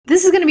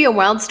This is going to be a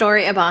wild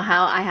story about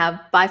how I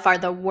have by far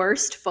the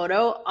worst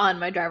photo on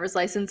my driver's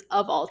license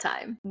of all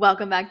time.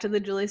 Welcome back to the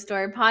Julie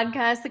Story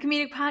Podcast, the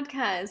comedic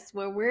podcast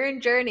where we're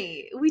in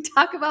journey. We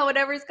talk about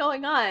whatever's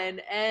going on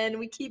and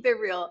we keep it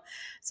real.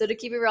 So to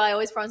keep it real, I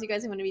always promise you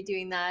guys I'm going to be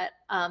doing that.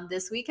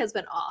 This week has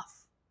been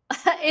off.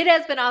 It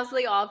has been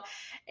absolutely off.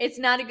 It's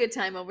not a good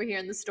time over here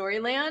in the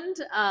Storyland,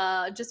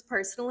 just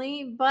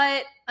personally,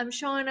 but I'm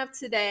showing up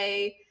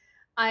today.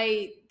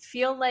 I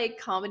feel like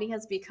comedy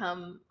has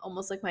become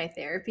almost like my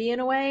therapy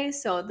in a way.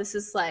 So this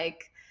is a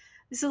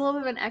little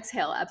bit of an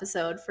exhale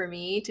episode for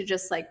me to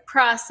just like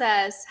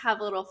process,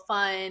 have a little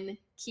fun,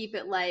 keep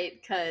it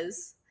light,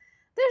 because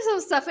there's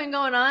some stuff going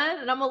on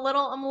and I'm a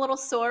little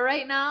sore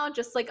right now,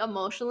 just like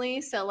emotionally.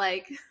 So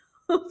like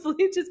hopefully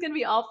it's just gonna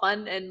be all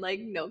fun and like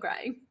no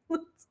crying.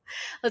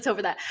 Let's hope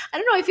for that. I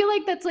don't know. I feel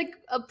like that's like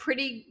a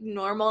pretty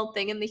normal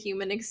thing in the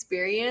human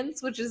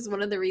experience, which is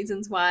one of the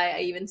reasons why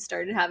I even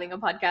started having a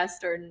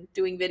podcast or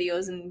doing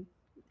videos in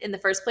the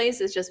first place,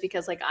 is just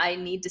because like I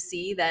need to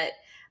see that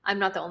I'm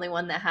not the only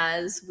one that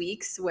has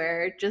weeks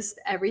where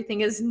just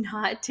everything is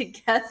not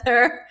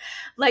together.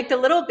 Like the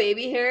little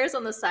baby hairs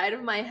on the side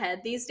of my head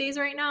these days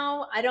right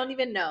now, I don't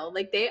even know.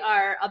 Like they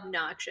are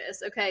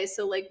obnoxious. Okay.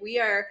 So like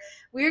we're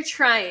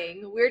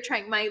trying.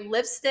 My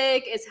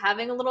lipstick is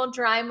having a little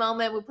dry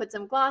moment. We put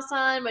some gloss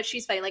on, but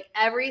she's fighting. Like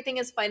everything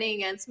is fighting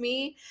against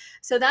me.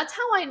 So that's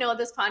how I know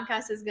this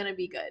podcast is going to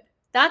be good.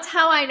 That's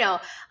how I know.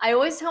 I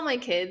always tell my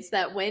kids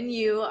that when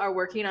you are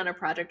working on a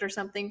project or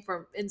something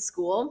in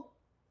school,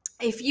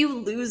 if you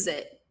lose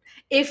it,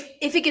 if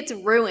it gets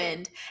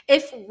ruined,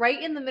 if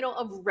right in the middle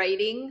of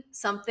writing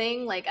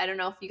something, like I don't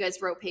know if you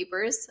guys wrote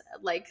papers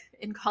like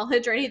in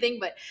college or anything,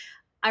 but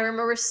I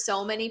remember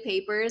so many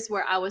papers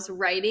where I was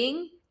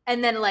writing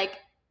and then like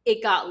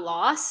it got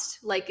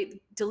lost, like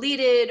it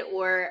deleted,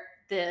 or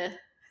the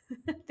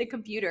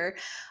computer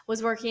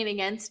was working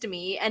against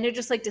me and it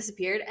just like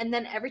disappeared. And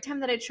then every time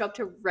that I'd show up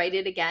to write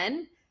it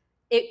again,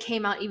 it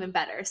came out even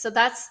better. So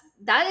that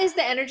is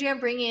the energy I'm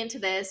bringing into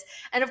this.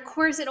 And of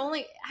course it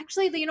might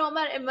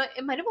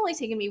have only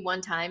taken me one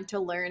time to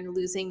learn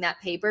losing that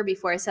paper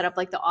before I set up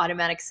like the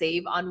automatic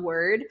save on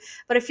Word.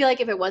 But I feel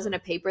like if it wasn't a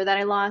paper that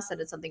I lost,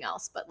 then it's something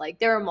else. But like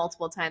there are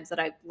multiple times that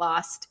I've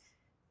lost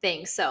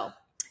things. So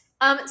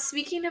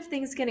speaking of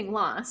things getting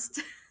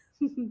lost,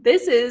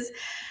 this is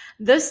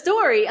the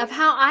story of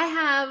how I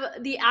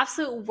have the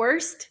absolute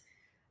worst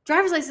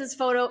driver's license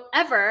photo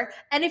ever.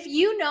 And if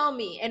you know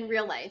me in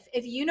real life,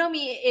 if you know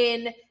me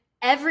in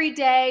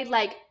everyday,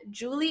 like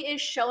Julie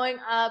is showing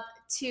up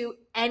to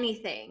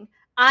anything,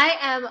 I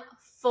am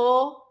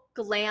full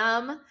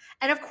glam.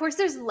 And of course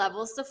there's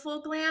levels to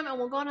full glam, and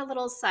we'll go on a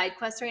little side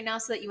quest right now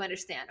so that you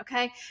understand.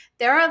 Okay,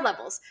 there are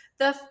levels.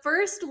 The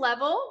first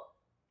level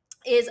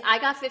is I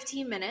got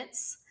 15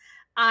 minutes.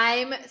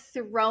 I'm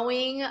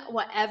throwing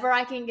whatever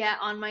I can get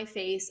on my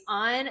face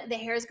on. The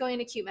hair is going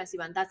to cute messy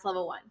bun. That's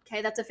level 1.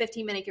 Okay, that's a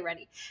 15-minute get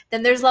ready.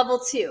 Then there's level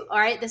 2. All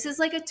right, this is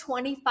like a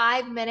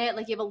 25-minute,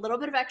 like you have a little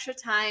bit of extra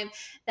time.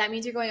 That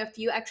means you're going a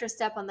few extra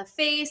steps on the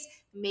face,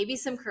 maybe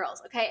some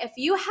curls. Okay, if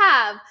you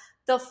have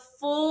the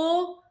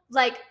full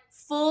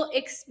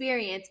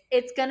experience,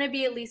 it's gonna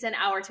be at least an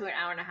hour to an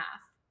hour and a half.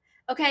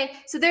 Okay,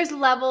 so there's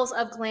levels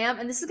of glam,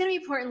 and this is going to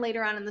be important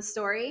later on in the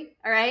story,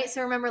 all right?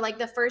 So remember, like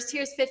the first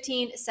tier is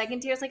 15, second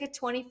tier is like a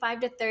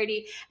 25 to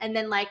 30, and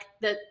then like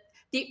the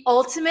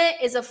ultimate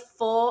is a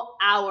full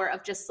hour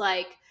of just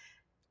like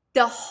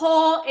the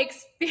whole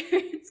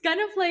experience. Kind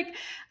of like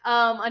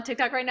on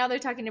TikTok right now, they're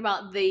talking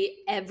about the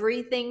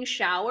everything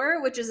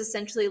shower, which is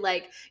essentially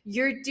like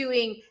you're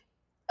doing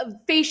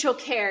facial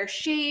care,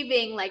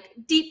 shaving, like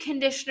deep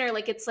conditioner,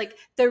 like it's like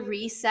the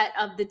reset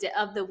of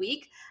the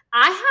week.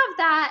 I have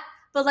that,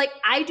 but like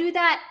I do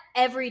that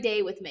every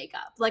day with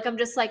makeup. Like I'm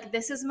just like,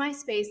 this is my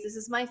space, this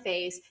is my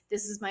face,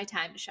 this is my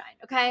time to shine.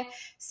 Okay,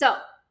 so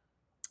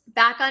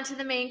back onto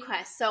the main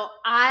quest. So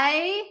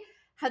I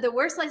had the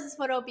worst license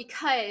photo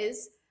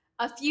because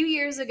a few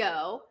years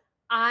ago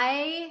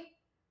I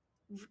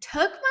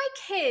took my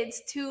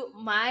kids to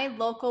my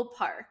local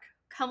park.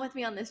 Come with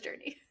me on this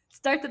journey.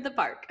 Starts at the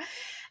park.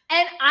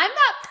 And I'm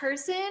that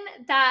person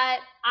that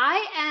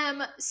I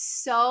am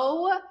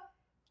so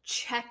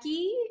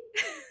checky.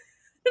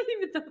 I don't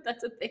even know if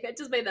that's a thing. I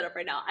just made that up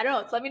right now. I don't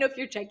know. Let me know if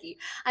you're checky.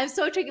 I'm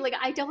so checky. Like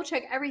I double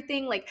check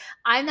everything. Like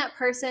I'm that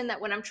person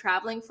that when I'm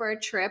traveling for a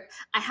trip,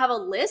 I have a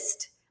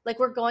list. Like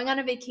we're going on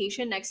a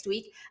vacation next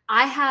week.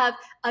 I have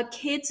a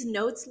kids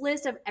notes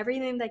list of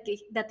everything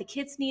that the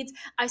kids needs.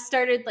 I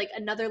started like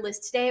another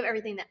list today of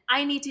everything that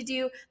I need to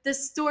do. The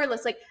store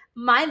list, like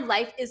my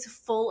life is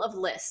full of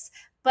lists.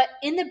 But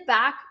in the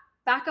back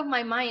of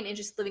my mind and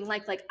just living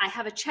life, like I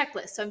have a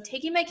checklist. So I'm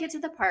taking my kids to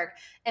the park,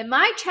 and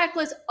my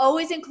checklist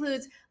always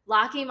includes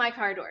locking my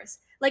car doors.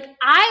 Like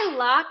I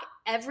lock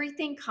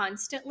everything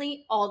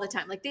constantly all the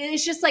time. Like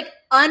it's just like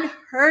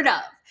unheard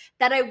of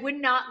that I would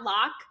not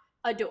lock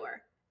a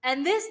door.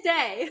 And this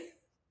day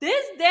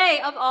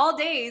of all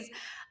days,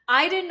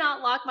 I did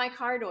not lock my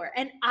car door.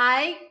 And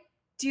I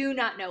do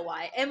not know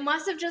why. It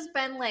must have just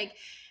been like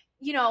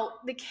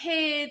the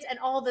kids and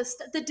all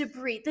the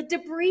debris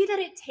that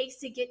it takes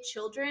to get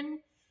children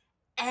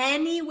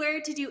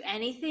anywhere to do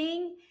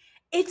anything.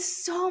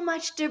 It's so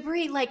much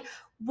debris. Like,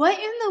 what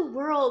in the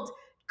world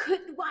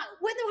could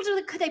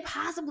they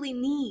possibly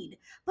need?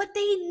 But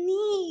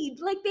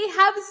they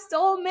have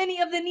so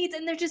many of the needs,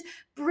 and they're just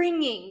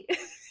bringing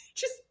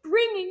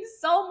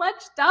so much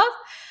stuff.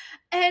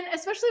 And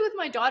especially with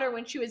my daughter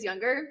when she was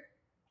younger,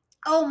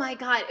 oh my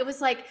God, it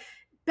was like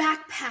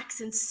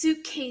backpacks and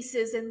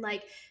suitcases, and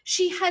like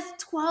she has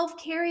 12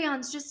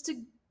 carry-ons just to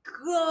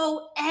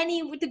go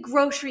with the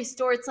grocery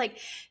store. It's like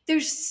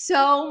there's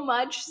so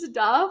much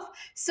stuff.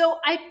 So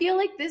I feel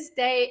like this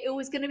day, it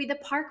was going to be the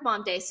park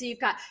mom day. So you've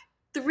got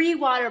 3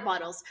 water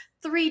bottles,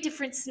 3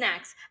 different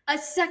snacks, a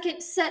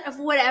second set of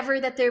whatever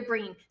that they're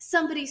bringing,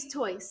 somebody's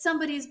toy,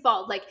 somebody's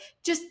ball, like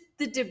just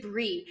the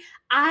debris.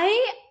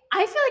 I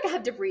feel like I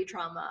have debris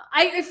trauma.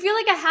 I feel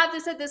like I have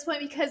this at this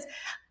point because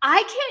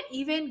I can't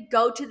even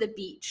go to the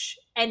beach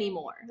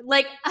anymore.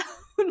 Like,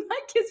 when my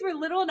kids were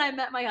little and I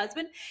met my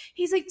husband,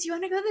 he's like, do you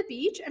want to go to the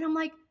beach? And I'm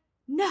like,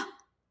 no,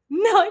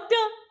 I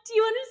don't. Do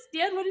you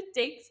understand what it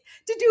takes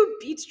to do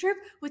a beach trip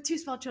with 2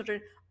 small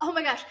children? Oh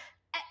my gosh.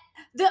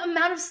 The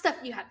amount of stuff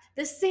you have,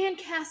 the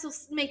sandcastle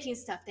making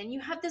stuff, then you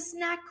have the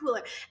snack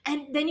cooler,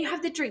 and then you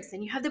have the drinks,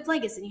 and you have the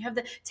blankets, and you have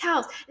the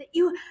towels.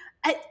 You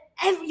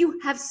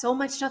have so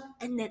much stuff,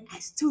 and then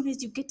as soon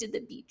as you get to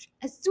the beach,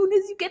 as soon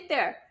as you get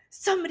there,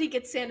 somebody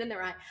gets sand in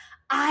their eye.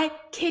 I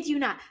kid you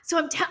not.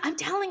 So I'm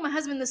telling my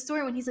husband the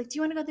story when he's like, do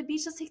you want to go to the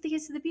beach? Let's take the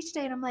kids to the beach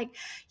today. And I'm like,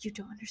 you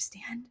don't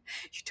understand.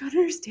 You don't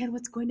understand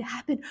what's going to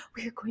happen.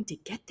 We are going to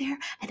get there,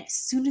 and as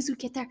soon as we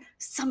get there,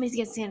 somebody's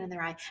getting sand in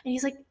their eye. And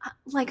he's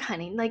like,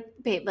 honey, like,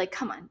 babe, like,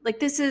 come on. Like,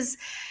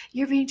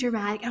 you're being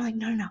dramatic. And I'm like,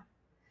 no.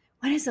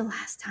 When is the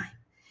last time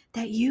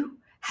that you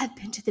have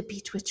been to the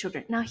beach with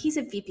children? Now, he's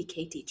a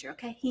VPK teacher,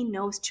 okay? He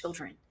knows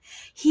children.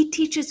 He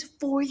teaches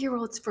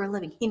 4-year-olds for a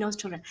living. He knows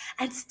children.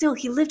 And still,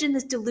 he lived in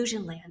this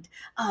delusion land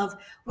of,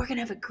 we're going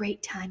to have a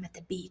great time at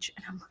the beach.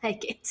 And I'm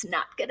like, it's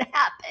not going to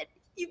happen.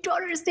 You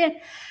don't understand.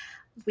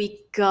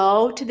 We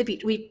go to the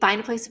beach. We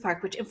find a place to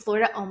park, which in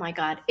Florida, oh my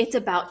God, it's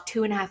about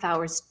 2.5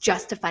 hours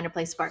just to find a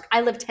place to park.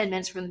 I live 10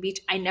 minutes from the beach.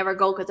 I never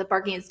go because the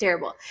parking is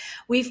terrible.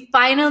 We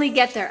finally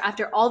get there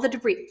after all the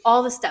debris,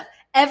 all the stuff,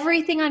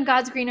 everything on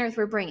God's green earth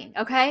we're bringing,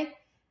 okay?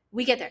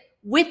 We get there.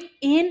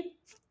 Within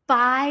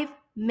 5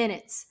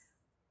 minutes,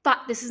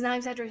 this is not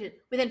exaggeration,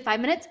 within 5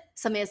 minutes,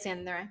 somebody had sand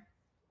in their eye.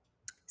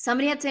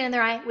 Somebody had sand in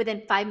their eye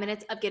within 5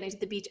 minutes of getting to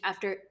the beach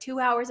after 2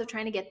 hours of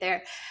trying to get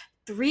there,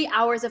 3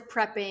 hours of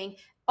prepping,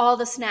 all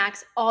the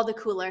snacks, all the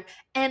cooler.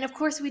 And of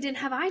course, we didn't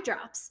have eye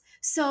drops.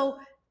 So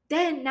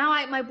then now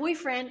my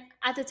boyfriend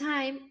at the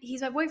time,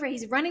 he's my boyfriend,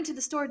 he's running to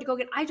the store to go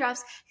get eye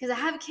drops because I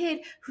have a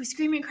kid who's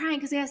screaming and crying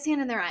because they have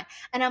sand in their eye.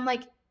 And I'm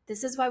like,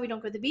 this is why we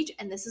don't go to the beach.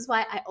 And this is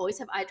why I always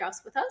have eye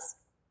drops with us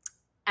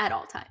at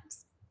all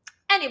times.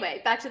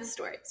 Anyway, back to the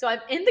story. So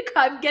I'm in the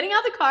car, I'm getting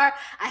out of the car.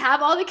 I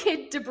have all the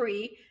kid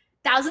debris,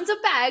 thousands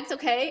of bags,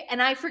 okay?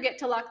 And I forget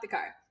to lock the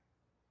car.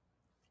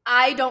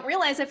 I don't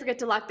realize I forget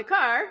to lock the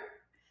car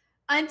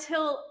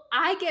until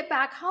I get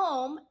back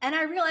home and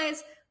I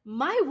realize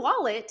my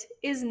wallet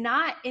is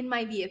not in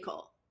my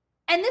vehicle.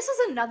 And this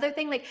is another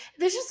thing, like,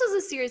 this just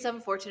was a series of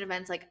unfortunate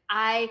events. Like,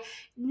 I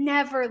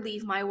never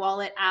leave my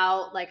wallet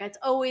out. Like, it's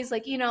always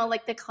like,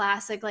 like the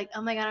classic, like,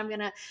 oh my God, I'm going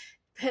to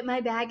put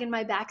my bag in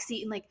my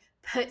backseat and like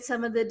put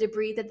some of the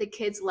debris that the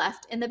kids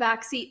left in the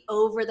backseat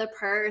over the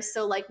purse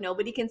so like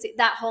nobody can see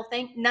that whole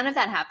thing. None of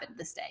that happened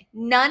this day.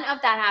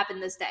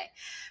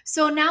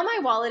 So now my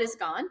wallet is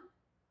gone.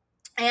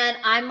 And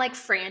I'm like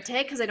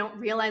frantic because I don't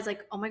realize,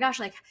 like, oh my gosh,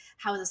 like,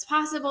 how is this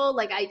possible?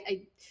 Like,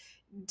 I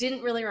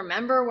didn't really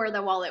remember where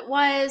the wallet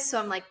was. So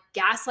I'm like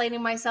gaslighting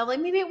myself. Like,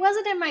 maybe it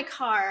wasn't in my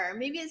car.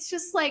 Maybe it's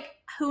just like,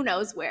 who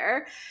knows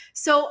where.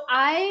 So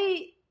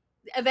I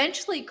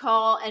eventually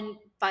call and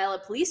file a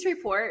police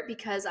report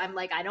because I'm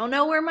like, I don't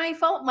know where I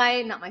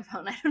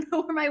don't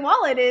know where my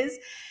wallet is.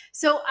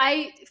 So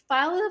I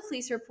filed a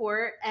police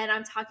report and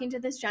I'm talking to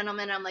this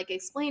gentleman. I'm like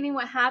explaining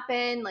what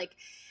happened. Like,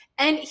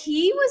 and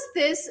he was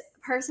this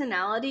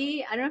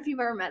personality. I don't know if you've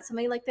ever met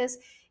somebody like this.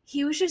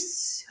 He was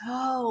just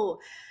so,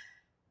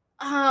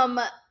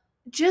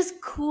 just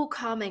cool,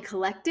 calm, and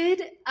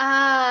collected.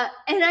 And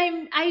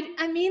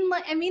I mean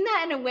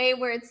that in a way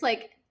where it's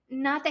like,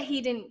 not that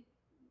he didn't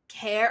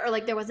care or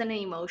like there wasn't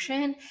any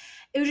emotion.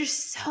 It was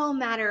just so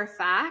matter of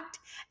fact.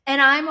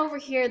 And I'm over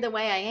here the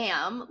way I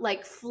am,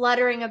 like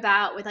fluttering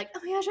about with like, oh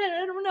my gosh,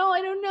 I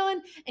don't know.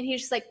 And he's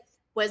just like,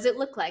 what does it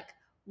look like?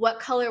 What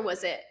color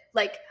was it?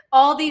 Like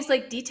all these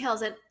like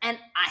details. And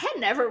I had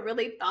never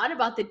really thought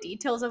about the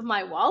details of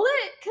my wallet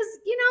because,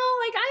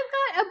 like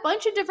I've got a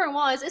bunch of different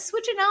wallets. It's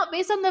switching out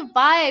based on the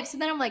vibe. So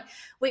then I'm like,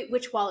 wait,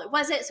 which wallet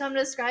was it? So I'm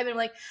describing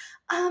like,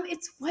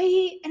 it's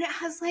white and it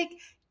has like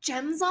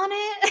gems on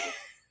it.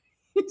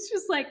 It's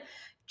just like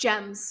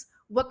gems.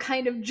 What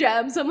kind of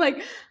gems? I'm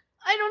like,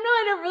 I don't know.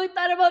 I never really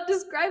thought about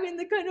describing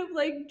the kind of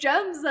like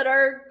gems that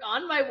are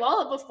on my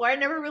wallet before. I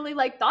never really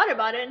like thought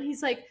about it. And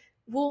he's like,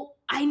 well,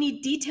 I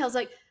need details.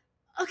 Like,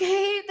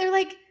 okay, they're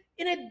like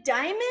in a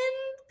diamond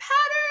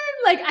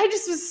pattern. Like, I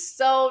just was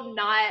so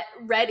not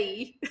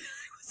ready. I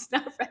was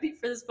not ready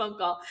for this phone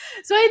call.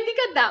 So I think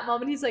at that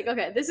moment, he's like,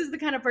 okay, this is the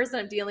kind of person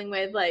I'm dealing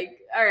with. Like,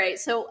 all right.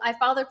 So I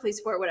filed their police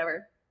report,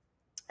 whatever.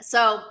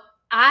 So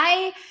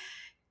I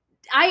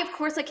of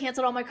course like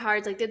canceled all my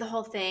cards, like did the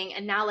whole thing.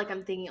 And now like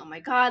I'm thinking, oh my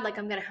God, like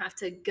I'm going to have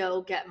to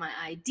go get my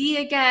ID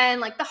again.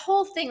 Like the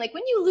whole thing, like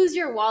when you lose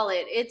your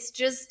wallet, it's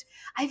just,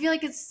 I feel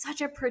like it's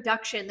such a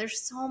production.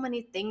 There's so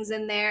many things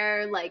in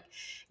there. Like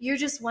you're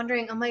just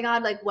wondering, oh my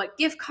God, like what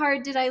gift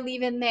card did I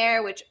leave in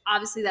there? Which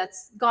obviously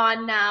that's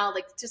gone now,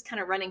 like just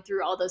kind of running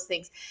through all those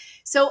things.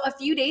 So a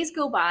few days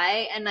go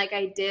by and like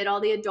I did all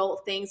the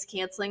adult things,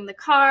 canceling the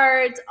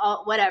cards,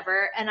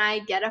 whatever. And I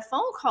get a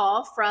phone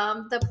call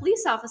from the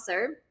police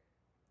officer.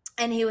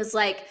 And he was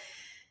like,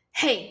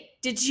 hey,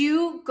 did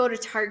you go to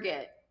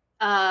Target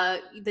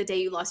the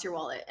day you lost your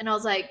wallet? And I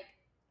was like,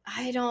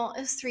 it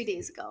was 3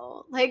 days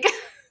ago. Like,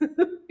 I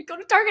go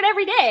to Target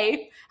every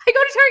day.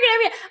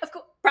 Of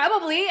course,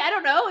 probably. I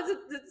don't know.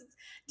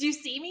 Do you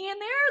see me in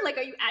there? Like,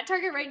 are you at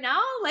Target right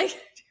now?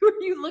 Like, were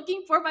you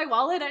looking for my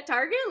wallet at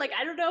Target? Like,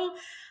 I don't know.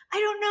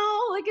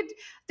 Like,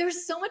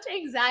 there's so much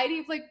anxiety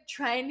of like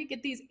trying to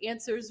get these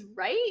answers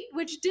right,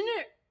 which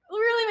didn't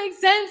really make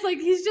sense. Like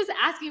he's just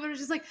asking, but it's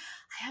just like,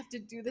 I have to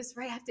do this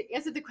right. I have to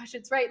answer the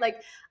questions right.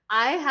 Like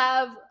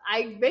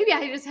maybe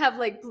I just have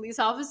like police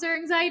officer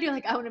anxiety.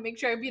 Like I want to make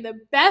sure I'm being the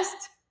best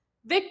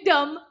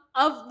victim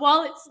of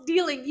wallet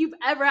stealing you've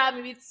ever had.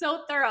 Maybe it's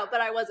so thorough,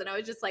 but I wasn't. I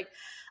was just like,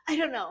 I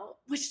don't know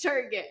which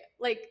Target.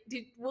 Like,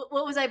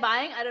 what was I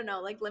buying? I don't know.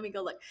 Like, let me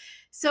go look.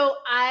 So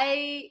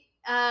I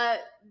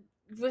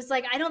was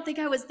like, I don't think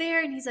I was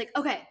there. And he's like,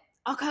 okay,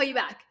 I'll call you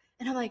back.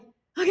 And I'm like,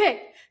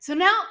 okay. So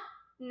now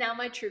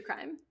my true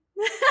crime.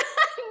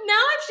 Now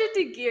I'm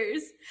shifting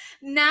gears.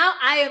 Now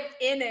I am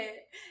in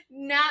it.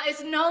 Now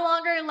it's no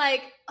longer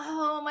like,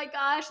 oh my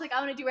gosh, like I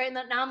want to do right.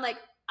 Now I'm like,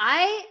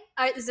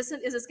 is this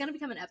going to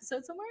become an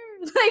episode somewhere?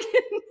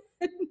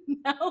 Like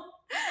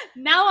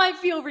now I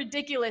feel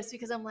ridiculous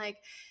because I'm like,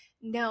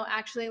 no,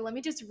 actually, let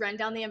me just run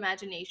down the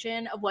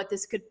imagination of what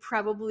this could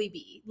probably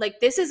be. Like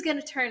this is going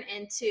to turn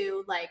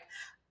into like,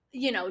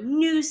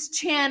 news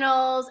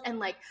channels and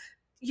like,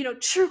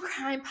 true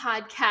crime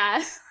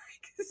podcasts.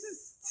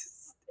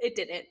 It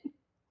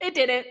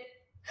didn't.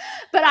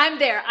 But I'm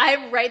there.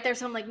 I'm right there.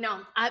 So I'm like,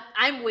 no,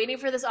 I'm waiting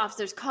for this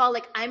officer's call.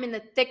 Like I'm in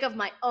the thick of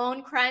my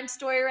own crime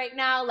story right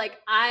now. Like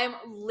I'm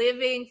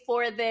living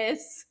for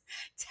this.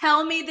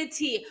 Tell me the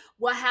tea.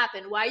 What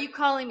happened? Why are you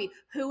calling me?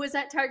 Who was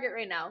at Target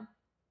right now?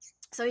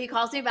 So he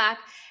calls me back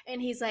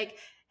and he's like,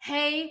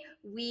 hey,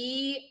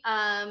 we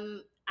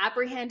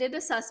apprehended a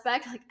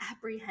suspect. Like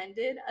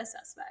apprehended a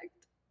suspect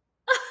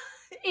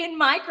in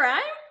my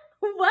crime?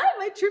 What?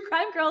 My true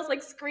crime girl is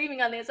like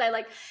screaming on the inside,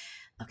 like,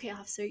 okay,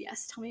 officer,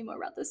 yes, tell me more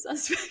about this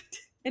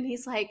suspect. And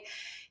he's like,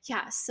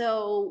 yeah,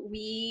 so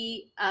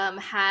we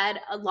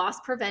had a loss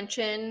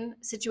prevention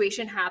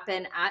situation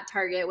happen at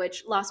Target,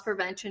 which loss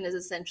prevention is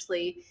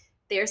essentially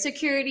their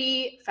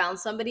security found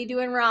somebody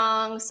doing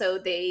wrong. So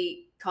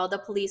they called the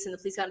police and the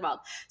police got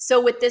involved.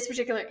 So with this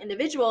particular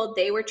individual,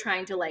 they were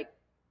trying to like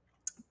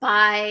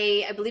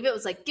buy, I believe it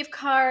was like gift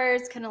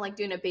cards, kind of like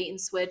doing a bait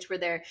and switch where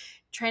they're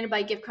trying to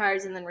buy gift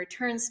cards and then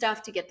return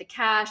stuff to get the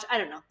cash. I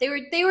don't know.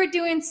 They were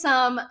doing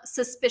some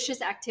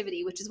suspicious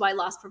activity, which is why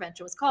loss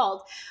prevention was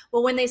called.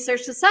 Well, when they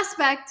searched the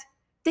suspect,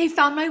 they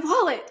found my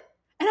wallet.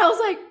 And I was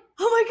like,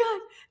 oh my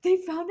God, they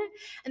found it.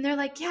 And they're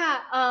like,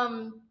 yeah,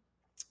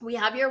 we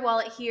have your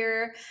wallet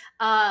here.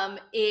 There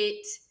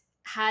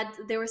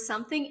was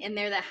something in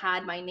there that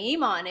had my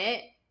name on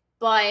it,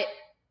 but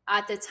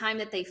at the time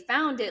that they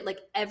found it, like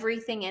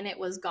everything in it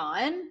was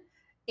gone.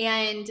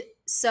 And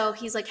so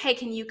he's like, hey,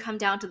 can you come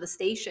down to the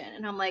station?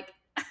 And I'm like,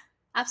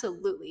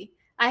 absolutely.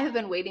 I have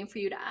been waiting for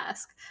you to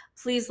ask.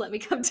 Please let me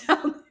come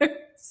down there.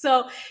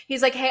 So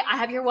he's like, hey, I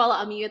have your wallet.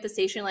 I'll meet you at the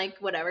station, like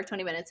whatever,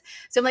 20 minutes.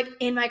 So I'm like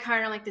in my car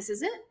and I'm like, this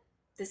is it.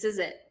 This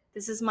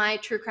is my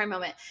true crime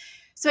moment.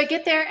 So I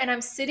get there and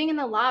I'm sitting in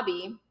the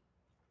lobby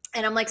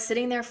and I'm like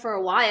sitting there for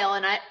a while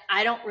and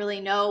I don't really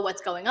know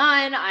what's going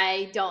on.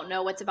 I don't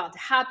know what's about to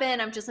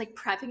happen. I'm just like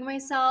prepping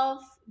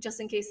myself just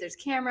in case there's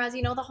cameras,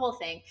 the whole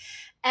thing.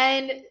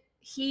 And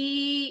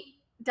he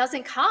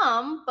doesn't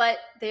come, but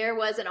there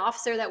was an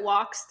officer that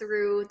walks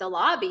through the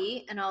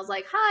lobby and I was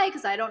like, hi,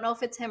 because I don't know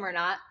if it's him or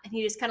not. And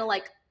he just kind of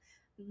like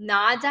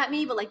nods at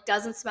me, but like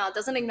doesn't smile,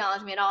 doesn't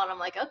acknowledge me at all. And I'm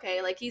like,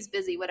 okay, like he's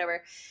busy,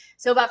 whatever.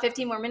 So about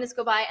 15 more minutes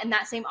go by and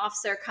that same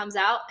officer comes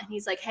out and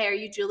he's like, hey, are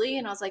you Julie?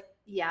 And I was like,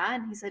 yeah.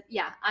 And he said,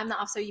 yeah, I'm the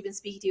officer you've been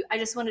speaking to. I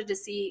just wanted to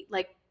see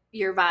like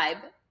your vibe.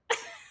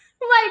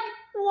 Like,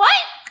 what?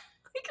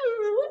 Like,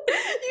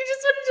 you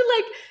just wanted to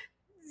like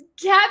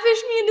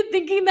catfish me into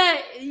thinking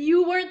that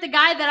you weren't the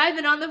guy that I've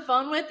been on the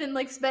phone with and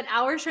like spent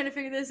hours trying to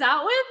figure this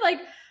out with? Like,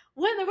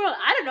 what in the world?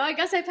 I don't know. I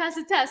guess I passed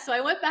the test. So I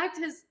went back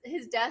to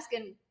his desk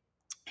and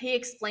he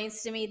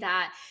explains to me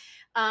that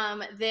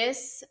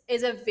this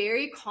is a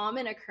very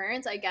common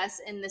occurrence, I guess,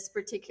 in this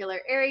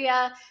particular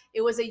area.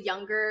 It was a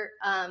younger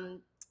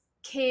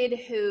kid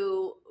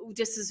who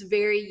just is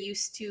very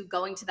used to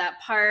going to that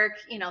park,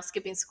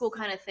 skipping school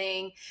kind of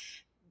thing,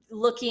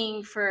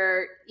 looking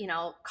for,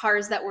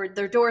 cars that were,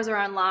 their doors are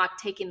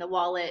unlocked, taking the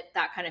wallet,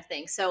 that kind of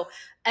thing. So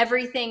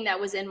everything that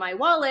was in my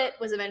wallet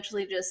was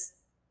eventually just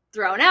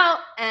thrown out,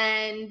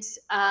 and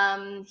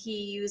he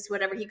used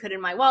whatever he could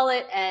in my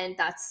wallet, and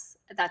that's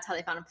how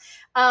they found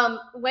him.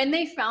 When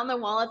they found the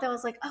wallet, that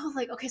was like, oh,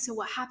 like, okay, so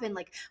what happened?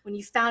 Like, when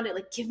you found it,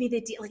 like, give me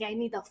the like, I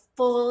need the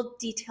full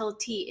detailed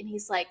tea. And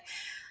he's like,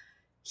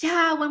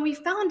 yeah, when we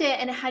found it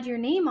and it had your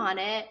name on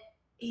it,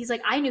 he's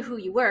like, I knew who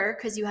you were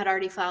because you had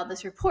already filed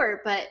this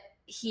report. But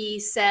he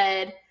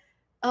said,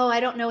 oh,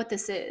 I don't know what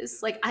this is.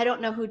 Like, I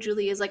don't know who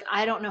Julie is. Like,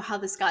 I don't know how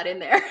this got in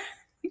there.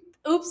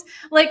 Oops.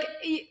 Like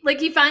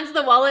he finds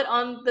the wallet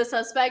on the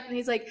suspect and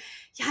he's like,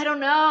 yeah, I don't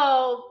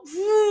know.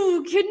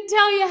 Ooh, couldn't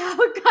tell you how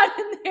it got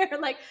in there.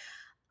 Like,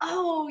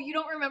 oh, you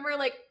don't remember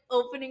like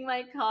opening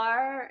my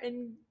car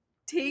and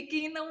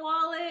taking the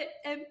wallet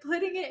and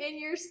putting it in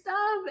your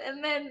stuff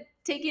and then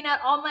taking out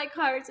all my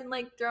cards and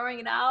like throwing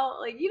it out?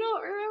 Like, you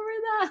don't remember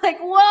that? Like,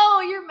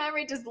 whoa, your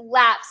memory just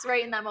lapsed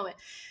right in that moment.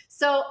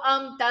 So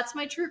that's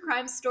my true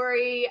crime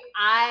story.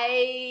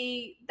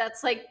 I'm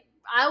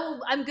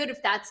good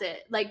if that's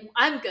it. Like,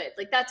 I'm good.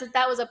 Like,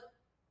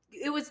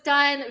 it was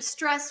done. It was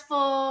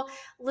stressful,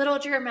 little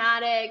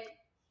dramatic.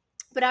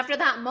 But after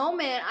that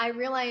moment, I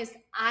realized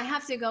I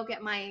have to go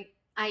get my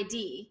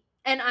ID.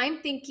 And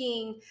I'm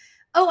thinking,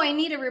 oh, I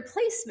need a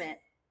replacement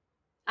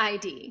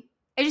ID.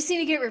 I just need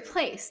to get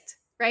replaced,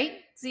 right?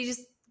 So you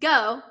just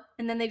go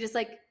and then they just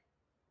like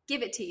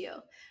give it to you.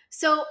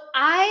 So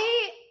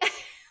I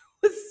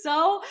was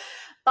so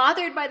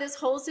bothered by this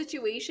whole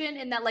situation,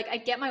 and that like I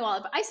get my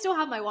wallet, but I still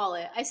have my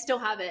wallet. I still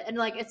have it. And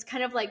like, it's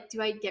kind of like, do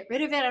I get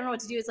rid of it? I don't know what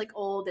to do. It's like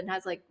old and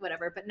has like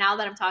whatever. But now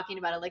that I'm talking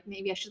about it, like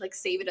maybe I should like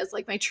save it as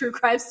like my true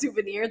crime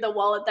souvenir, the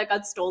wallet that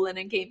got stolen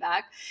and came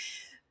back.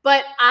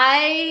 But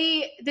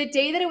the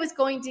day that I was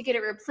going to get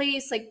it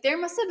replaced, like there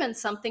must have been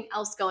something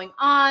else going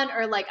on,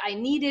 or like I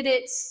needed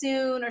it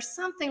soon or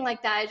something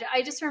like that.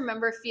 I just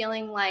remember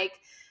feeling like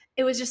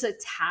it was just a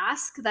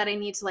task that I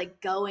need to like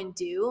go and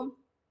do.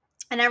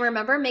 And I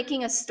remember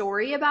making a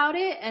story about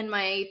it in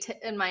my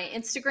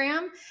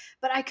Instagram,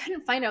 but I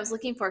couldn't find it. I was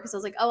looking for it because I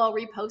was like, oh, I'll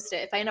repost it.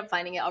 If I end up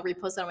finding it, I'll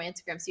repost it on my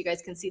Instagram so you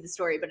guys can see the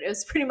story. But it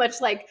was pretty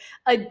much like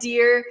a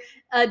dear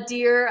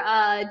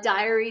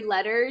diary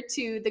letter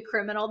to the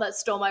criminal that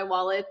stole my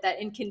wallet,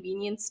 that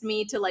inconvenienced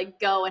me to like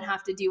go and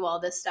have to do all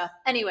this stuff.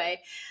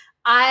 Anyway,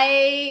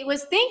 I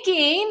was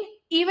thinking,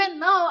 even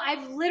though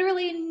I've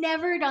literally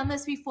never done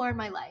this before in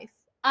my life,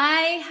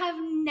 I have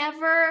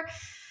never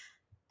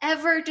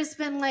ever just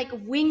been like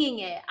winging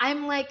it.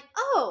 I'm like,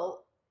 oh,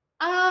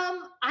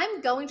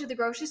 I'm going to the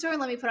grocery store and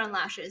let me put on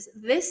lashes.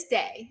 This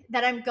day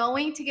that I'm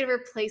going to get a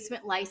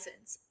replacement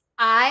license,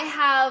 I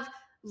have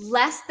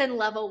less than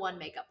level 1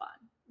 makeup on,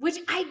 which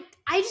I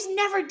just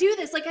never do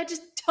this. Like, I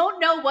just don't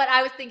know what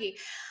I was thinking.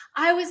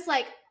 I was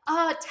like,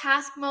 oh,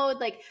 task mode.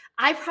 Like,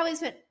 I probably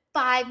spent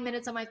 5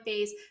 minutes on my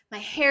face. My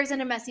hair's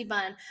in a messy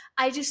bun.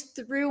 I just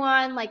threw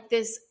on like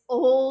this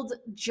old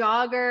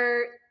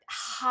jogger,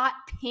 hot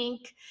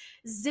pink,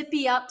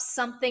 zippy up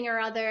something or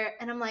other.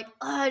 And I'm like,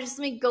 oh, just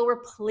let me go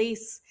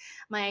replace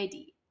my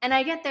ID. And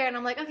I get there and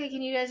I'm like, okay,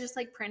 can you guys just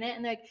like print it?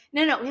 And they're like,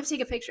 no, we have to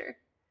take a picture.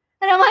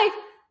 And I'm like,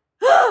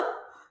 oh,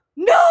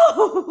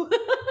 no, like,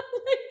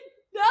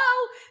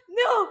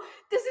 no,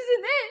 this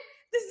isn't it.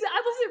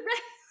 I wasn't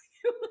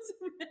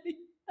ready.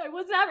 I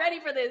was not ready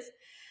for this.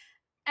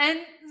 And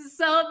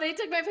so they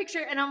took my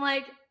picture and I'm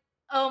like,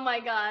 oh my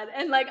God.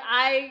 And like,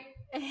 I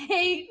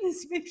hate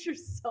this picture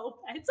so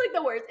bad. It's like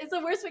the worst. It's the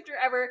worst picture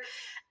ever.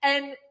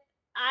 And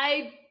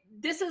I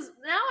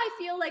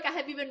feel like I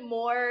have even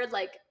more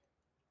like,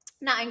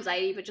 not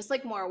anxiety, but just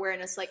like more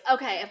awareness. Like,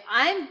 okay, if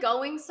I'm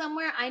going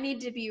somewhere, I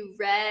need to be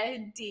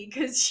ready,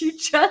 because you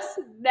just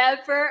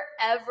never,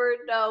 ever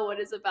know what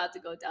is about to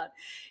go down.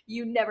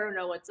 You never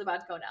know what's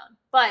about to go down.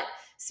 But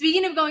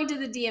speaking of going to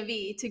the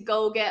DMV to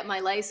go get my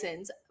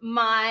license,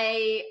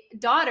 my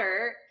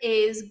daughter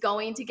is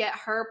going to get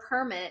her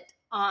permit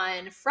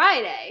on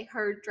Friday,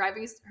 her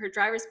driver's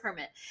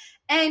permit.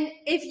 And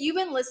if you've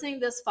been listening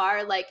this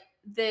far, like,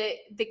 the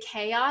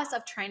chaos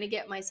of trying to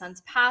get my son's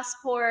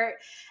passport,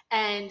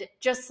 and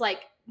just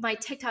like my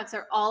TikToks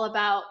are all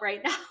about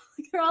right now,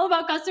 they're all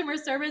about customer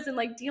service and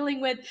like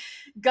dealing with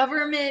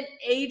government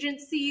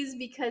agencies,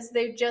 because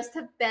they just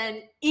have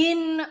been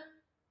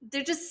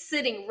they're just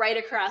sitting right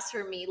across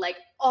from me like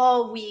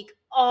all week,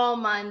 all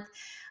month.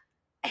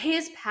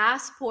 His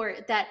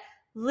passport, that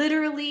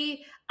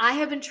literally I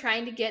have been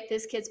trying to get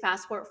this kid's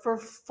passport for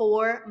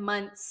 4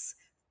 months.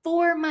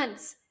 4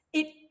 months.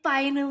 It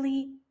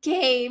finally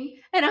came.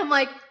 And I'm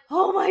like,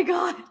 oh my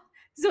God.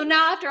 So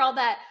now after all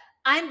that,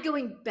 I'm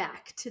going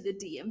back to the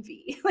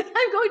DMV. Like,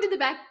 I'm going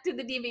back to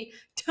the DMV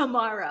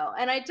tomorrow.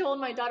 And I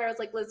told my daughter, I was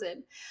like,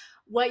 listen,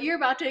 what you're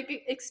about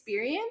to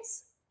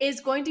experience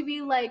is going to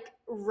be like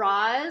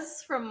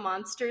Roz from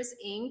Monsters,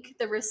 Inc.,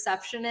 the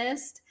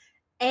receptionist,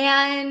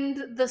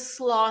 and the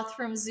sloth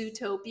from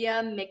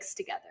Zootopia mixed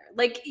together.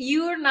 Like,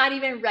 you're not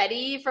even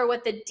ready for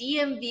what the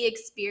DMV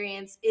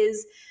experience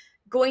is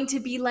going to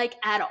be like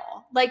at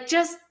all. Like,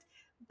 just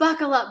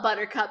buckle up,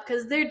 Buttercup,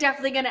 because they're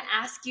definitely going to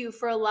ask you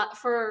for a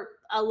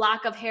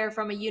lock of hair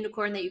from a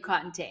unicorn that you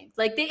caught and tamed.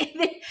 Like,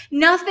 they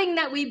nothing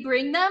that we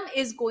bring them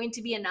is going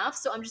to be enough.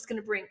 So I'm just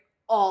going to bring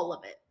all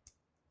of it.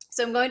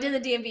 So I'm going to the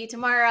DMV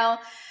tomorrow,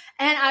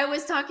 and I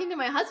was talking to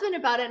my husband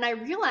about it, and I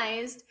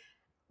realized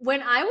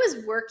when I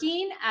was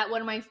working at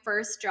one of my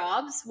first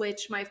jobs,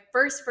 which my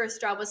first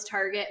job was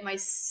Target, my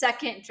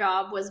second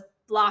job was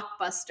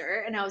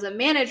Blockbuster, and I was a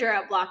manager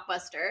at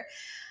Blockbuster.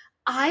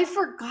 I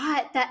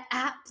forgot that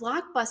at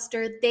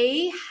Blockbuster,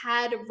 they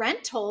had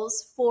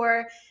rentals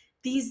for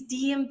these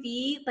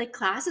DMV like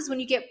classes when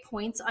you get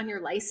points on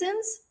your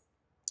license.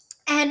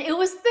 And it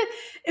was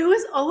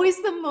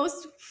always the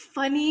most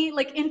funny,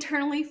 like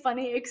internally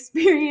funny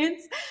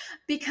experience,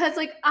 because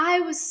like I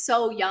was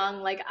so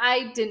young, like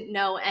I didn't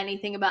know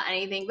anything about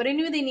anything, but I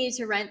knew they needed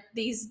to rent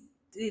these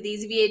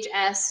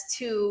VHS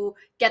to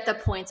get the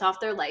points off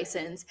their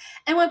license.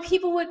 And when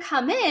people would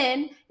come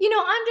in,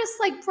 I'm just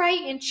like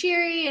bright and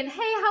cheery and,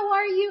 hey, how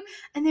are you?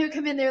 And they would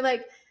come in, they're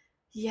like,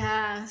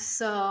 yeah,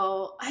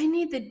 so I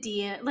need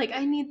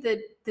I need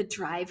the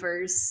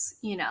driver's,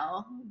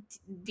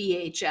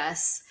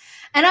 VHS.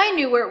 And I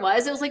knew where it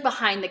was. It was like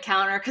behind the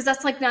counter, because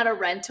that's like not a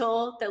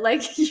rental that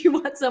like you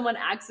want someone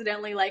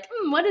accidentally like,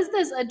 what is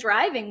this? A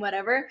driving,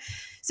 whatever.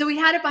 So we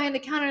had it behind the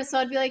counter. So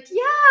I'd be like,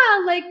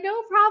 yeah, like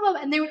no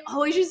problem. And they would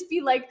always just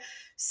be like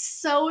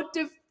so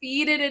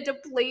defeated and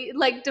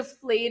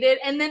deflated.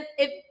 And then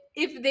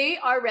if they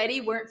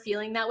already weren't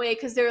feeling that way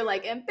because they're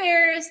like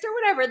embarrassed or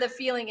whatever the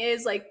feeling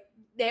is, like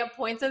they have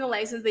points on the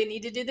license, they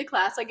need to do the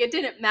class, like it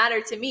didn't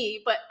matter to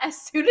me. But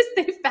as soon as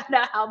they found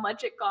out how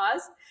much it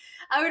cost,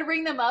 I would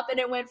ring them up, and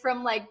it went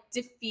from like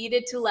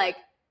defeated to like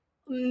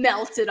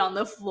melted on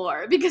the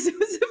floor, because it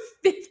was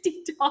a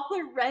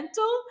 $50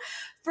 rental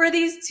for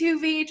these 2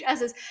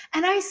 VHSs.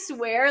 And I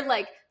swear,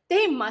 like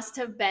they must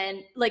have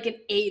been like an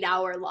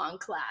 8-hour long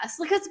class,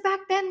 because back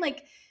then,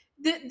 like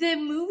the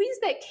movies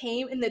that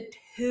came in the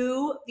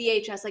 2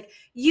 VHS, like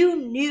you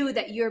knew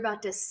that you're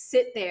about to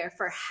sit there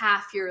for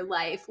half your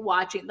life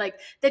watching, like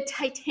the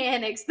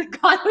Titanics, the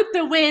Gone with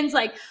the Winds,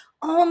 like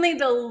only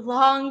the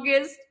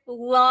longest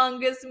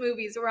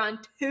movies were on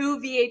 2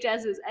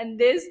 VHSs, and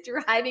this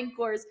driving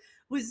course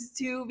was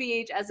 2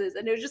 VHSs,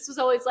 and it just was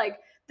always like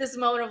this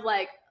moment of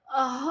like,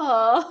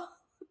 oh,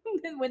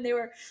 when they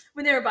were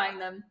buying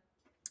them.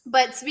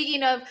 But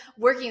speaking of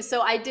working, so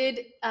I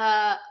did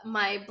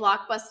my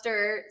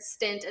Blockbuster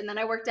stint, and then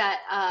I worked at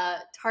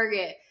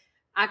Target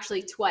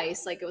actually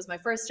twice. Like it was my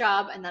first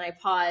job, and then I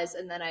paused,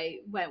 and then I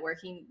went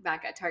working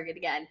back at Target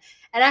again.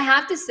 And I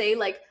have to say,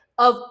 like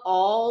of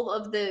all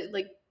of the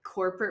like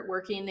corporate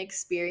working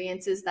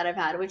experiences that I've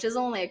had, which is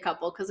only a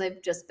couple because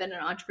I've just been an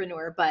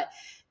entrepreneur, but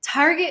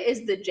Target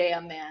is the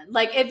jam, man.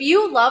 Like if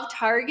you love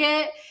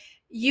Target,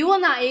 you will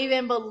not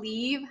even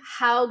believe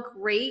how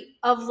great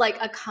of like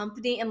a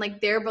company and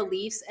like their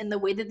beliefs and the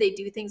way that they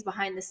do things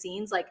behind the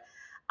scenes. Like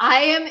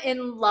I am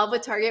in love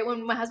with Target.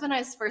 When my husband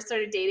and I first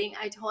started dating,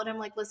 I told him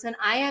like, listen,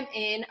 I am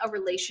in a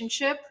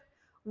relationship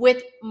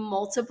with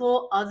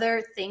multiple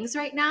other things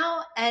right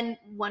now, and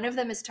one of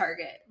them is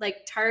Target. Like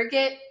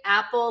Target,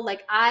 Apple,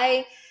 like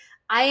I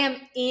am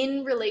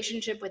in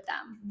relationship with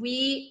them.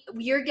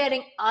 You're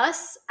getting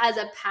us as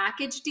a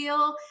package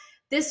deal.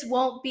 This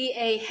won't be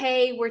a,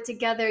 hey, we're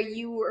together,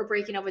 you are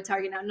breaking up with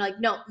Target now. Like,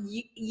 no,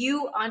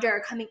 you, Andre,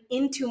 are coming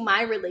into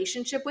my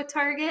relationship with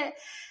Target,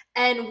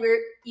 and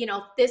we're,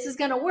 this is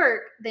going to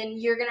work, then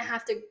you're going to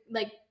have to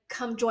like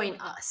come join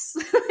us.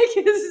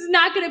 Like, this is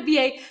not going to be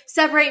a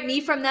separate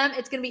me from them.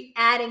 It's going to be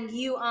adding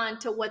you on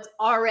to what's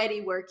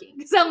already working.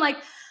 Because I'm like,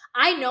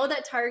 I know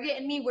that Target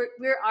and me,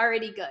 we're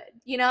already good.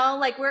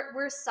 Like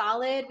we're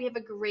solid. We have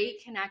a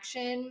great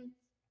connection.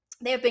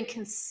 They have been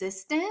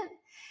consistent.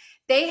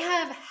 They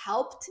have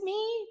helped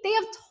me. They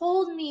have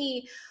told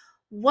me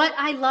what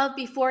I love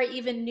before I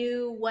even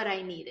knew what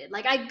I needed.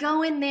 Like I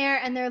go in there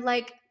and they're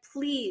like,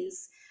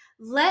 please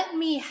let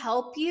me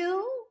help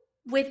you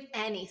with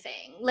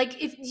anything.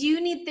 Like if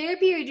you need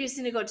therapy or you just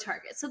need to go to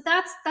Target. So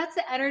that's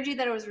the energy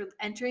that I was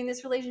entering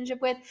this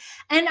relationship with.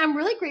 And I'm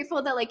really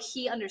grateful that like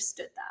he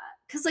understood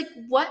that. Cause like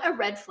what a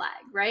red flag,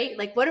 right?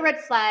 Like what a red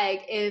flag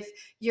if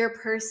your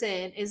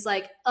person is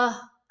like,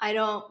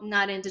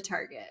 not into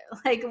Target.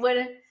 Like what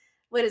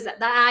is that?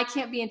 That I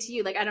can't be into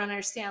you. Like, I don't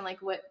understand. Like,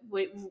 what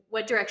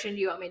direction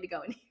do you want me to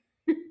go in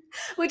here?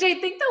 Which I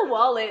think the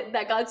wallet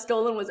that got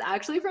stolen was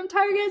actually from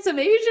Target. So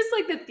maybe it's just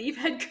like the thief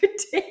had good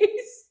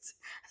taste.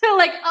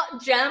 Like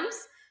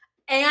gems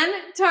and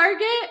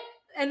Target.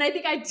 And I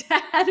think I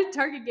had a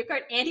Target gift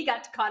card and he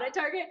got caught at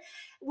Target.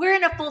 We're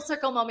in a full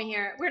circle moment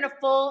here. We're in a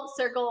full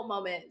circle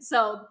moment.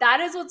 So that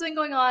is what's been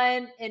going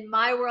on in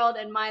my world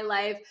and my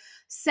life.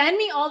 Send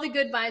me all the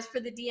good vibes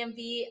for the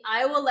DMV.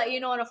 I will let you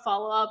know on a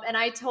follow-up. And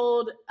I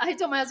told my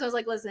husband, I was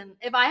like, listen,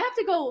 if I have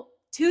to go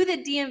to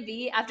the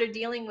DMV after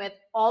dealing with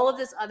all of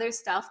this other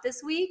stuff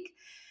this week,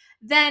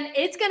 then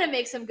it's going to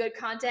make some good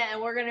content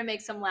and we're going to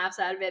make some laughs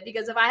out of it.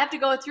 Because if I have to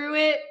go through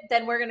it,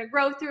 then we're going to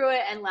grow through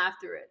it and laugh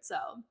through it. So,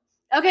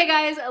 okay,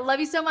 guys, I love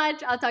you so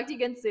much. I'll talk to you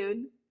again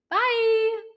soon. Bye.